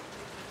that?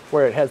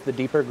 Where it has the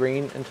deeper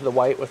green into the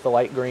white with the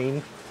light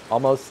green,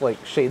 almost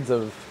like shades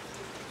of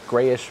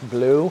grayish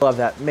blue. Love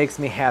that, makes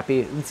me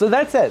happy. And so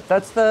that's it,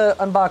 that's the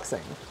unboxing.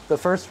 The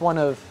first one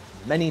of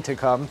many to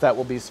come that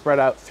will be spread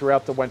out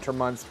throughout the winter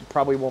months.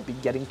 Probably won't be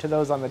getting to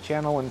those on the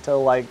channel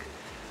until, like,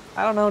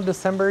 I don't know,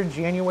 December,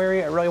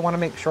 January. I really want to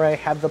make sure I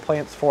have the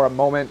plants for a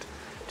moment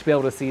to be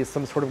able to see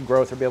some sort of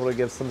growth or be able to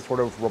give some sort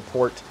of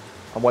report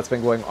on what's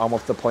been going on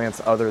with the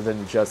plants other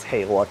than just,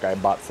 hey, look, I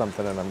bought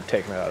something and I'm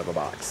taking it out of the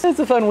box. It's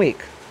a fun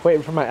week.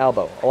 Waiting for my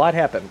Albo. A lot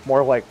happened.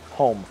 More like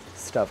home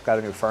stuff. Got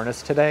a new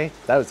furnace today.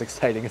 That was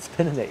exciting. It's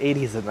been in the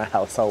 80s in the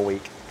house all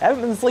week.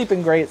 Haven't been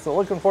sleeping great, so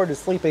looking forward to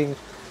sleeping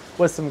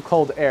with some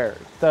cold air.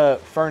 The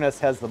furnace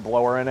has the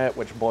blower in it,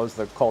 which blows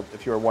the cold.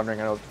 If you were wondering,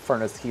 I know the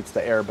furnace heats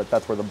the air, but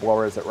that's where the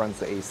blower is that runs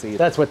the AC.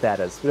 That's what that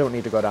is. We don't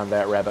need to go down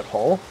that rabbit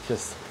hole.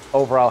 Just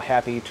overall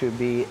happy to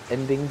be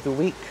ending the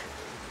week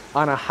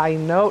on a high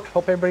note.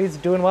 Hope everybody's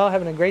doing well,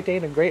 having a great day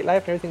and a great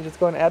life, and everything's just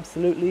going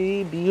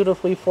absolutely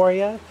beautifully for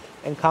you.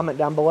 And comment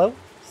down below.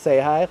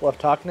 Say hi. Love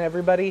talking to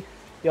everybody.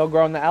 Y'all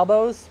growing the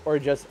Albos or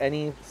just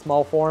any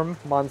small form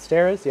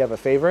Monsteras? Do you have a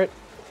favorite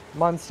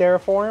Monstera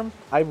form?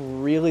 I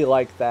really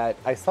like that.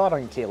 I saw it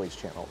on Kaylee's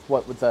channel.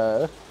 What with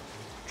the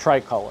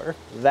tricolor?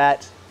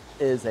 That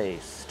is a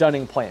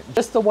stunning plant.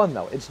 Just the one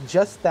though. It's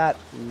just that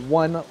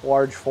one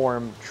large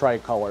form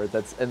tricolor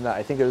that's in the,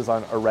 I think it was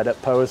on a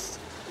Reddit post.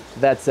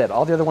 That's it.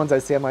 All the other ones I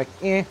see, I'm like,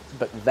 eh,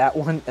 but that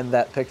one and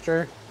that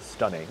picture,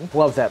 stunning.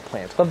 Love that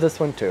plant. Love this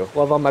one too.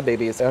 Love all my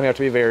babies. They don't have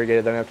to be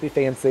variegated. They don't have to be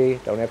fancy.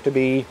 Don't have to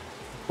be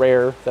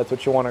rare. That's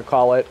what you want to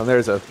call it. And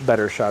there's a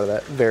better shot of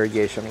that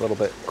variegation a little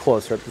bit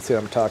closer up to see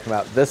what I'm talking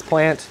about. This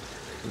plant,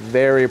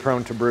 very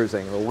prone to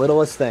bruising. The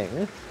littlest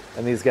thing.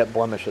 And these get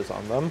blemishes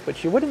on them,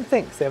 which you wouldn't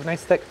think. So they have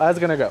nice thick, how's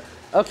it gonna go?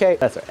 Okay,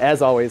 that's it.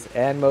 As always,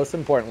 and most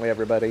importantly,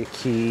 everybody,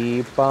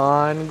 keep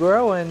on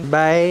growing.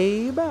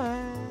 Bye-bye.